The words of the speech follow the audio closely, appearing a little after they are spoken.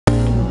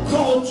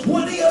called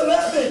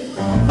 2011.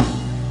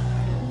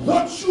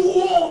 What you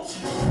want,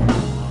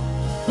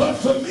 but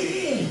for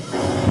me,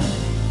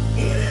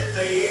 it is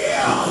the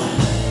year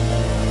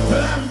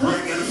that I'm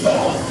bringing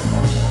forth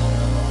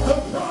the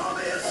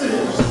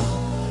promises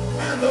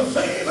and the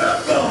favor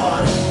of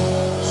God.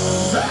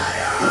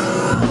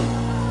 Zion!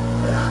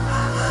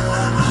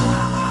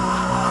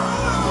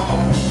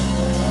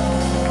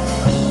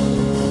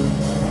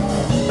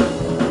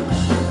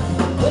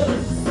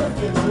 30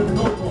 seconds and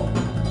no more.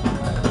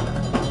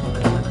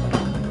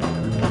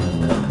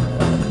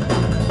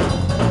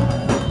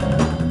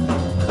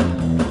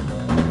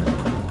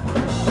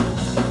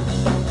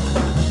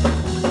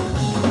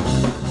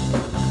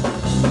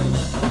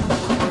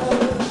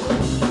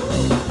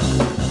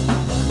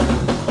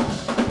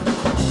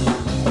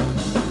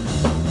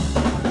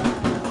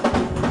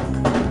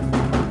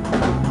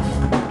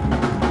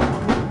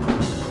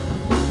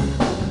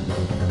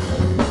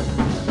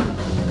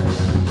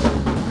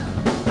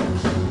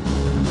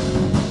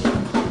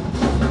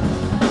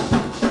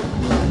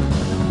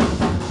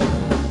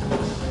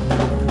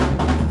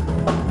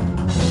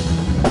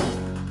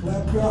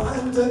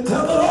 And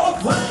tell the Lord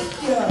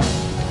thank you.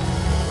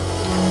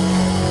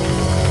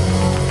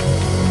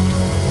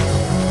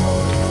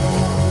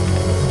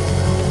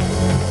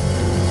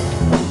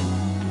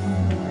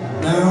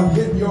 Now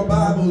get your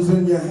Bibles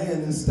in your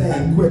hand and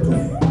stand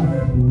quickly.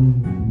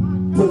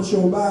 Put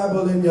your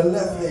Bible in your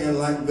left hand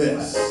like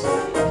this.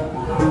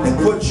 And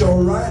put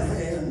your right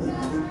hand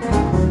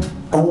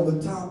on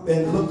the top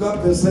and look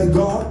up and say,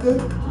 God,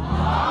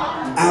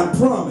 I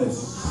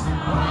promise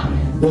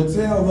to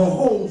tell the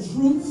whole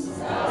truth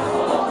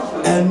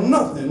and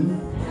nothing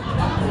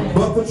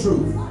but the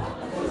truth.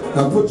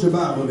 Now put your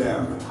Bible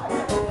down.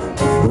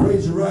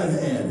 Raise your right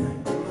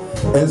hand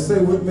and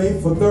say with me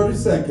for 30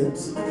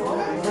 seconds,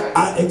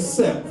 I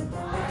accept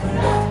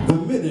the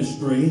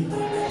ministry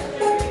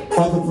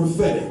of the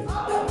prophetic.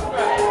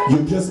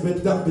 You've just been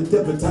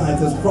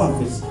deputized as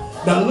prophets.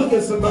 Now look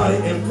at somebody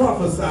and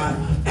prophesy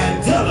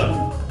and tell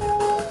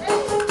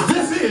them,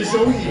 this is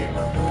your year.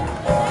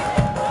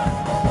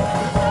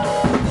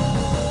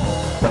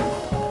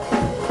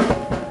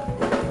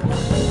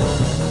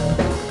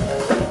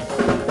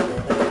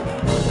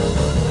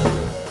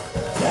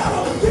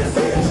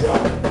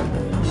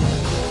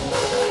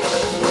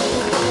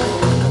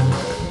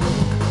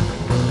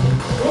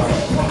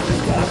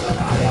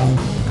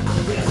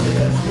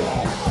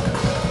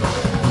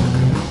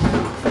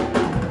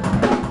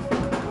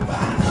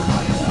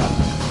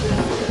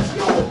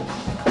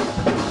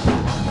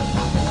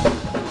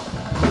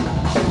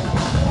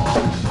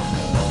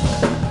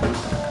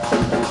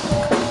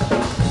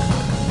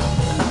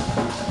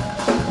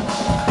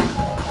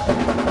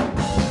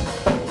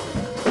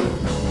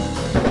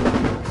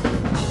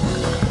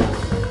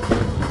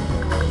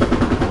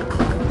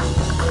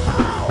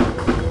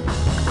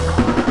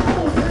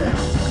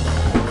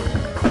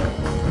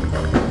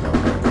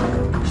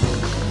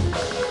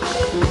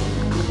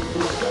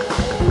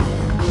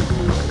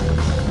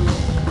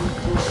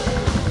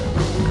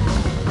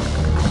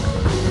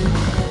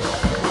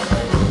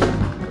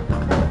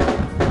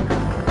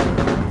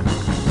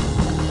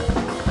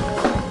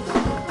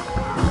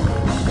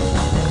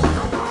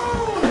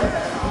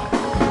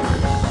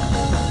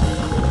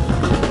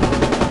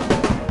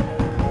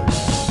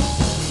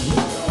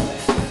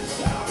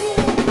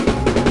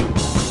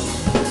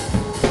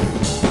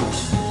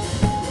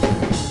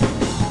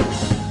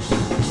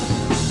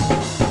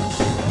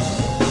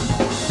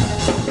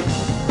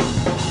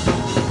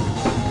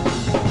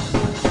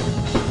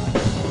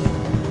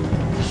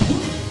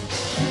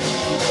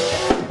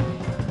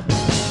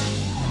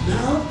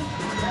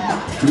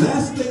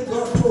 Last thing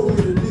God told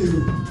me to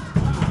do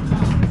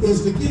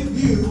is to give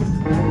you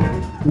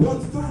one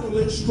final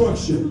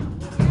instruction.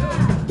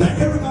 Now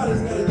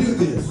everybody's got to do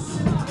this.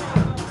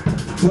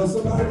 Tell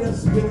somebody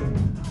that's been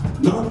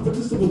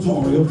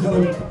non-participatory, tell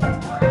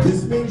them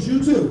this means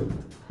you too.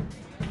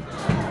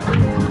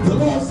 The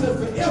Lord said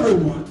for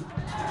everyone,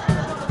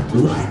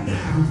 right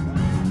now,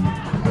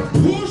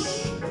 push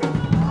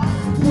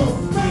your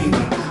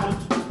favor out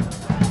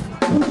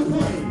with the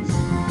praise.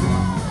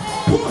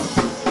 Push.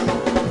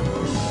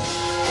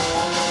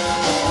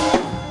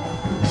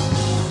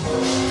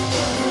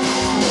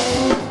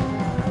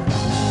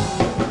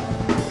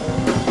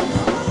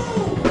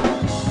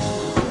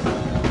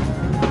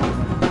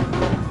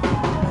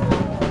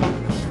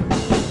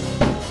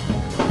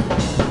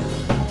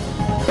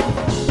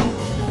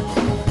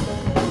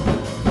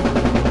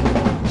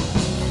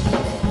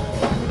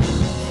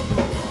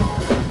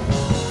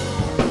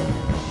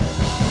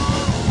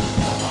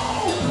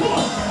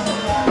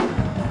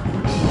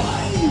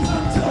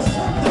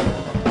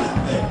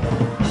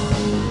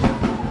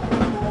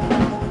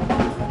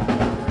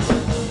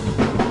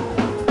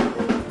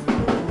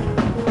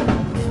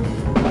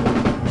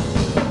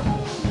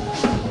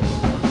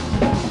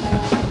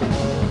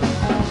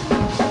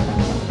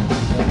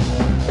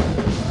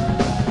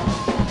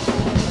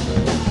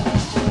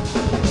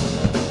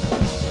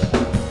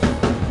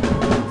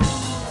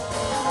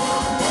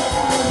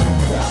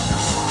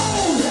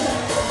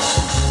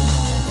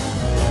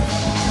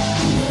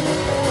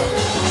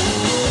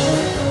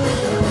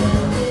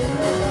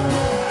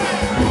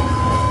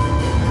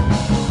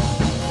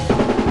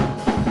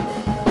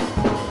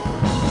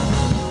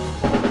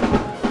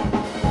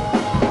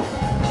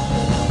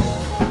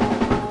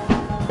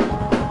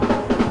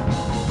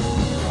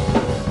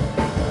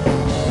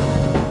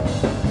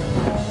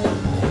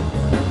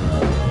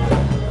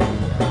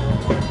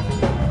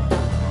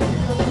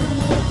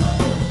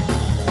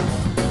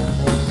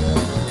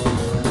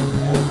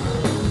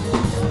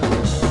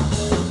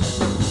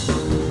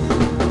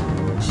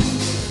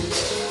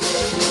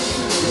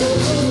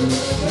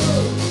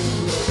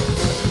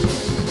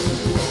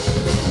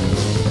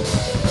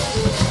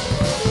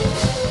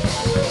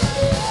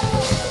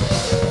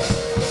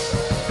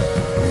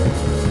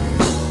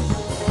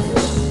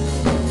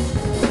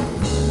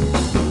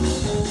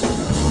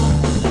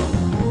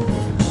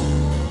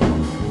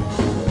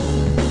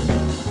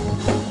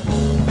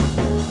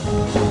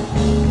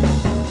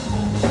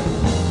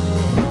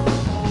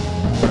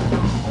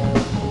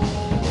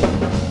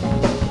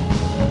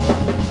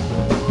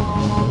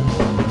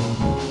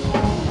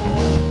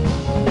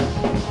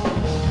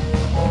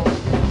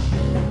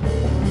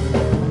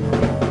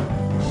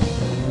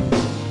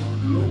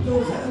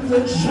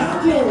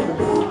 Glory.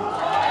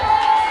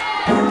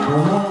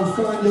 Come on,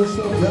 find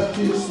yourself back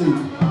to your seat.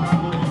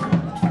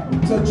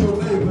 Touch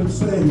your neighbor and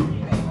say,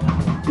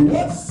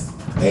 what's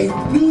a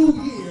new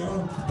year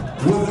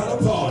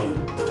without a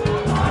party?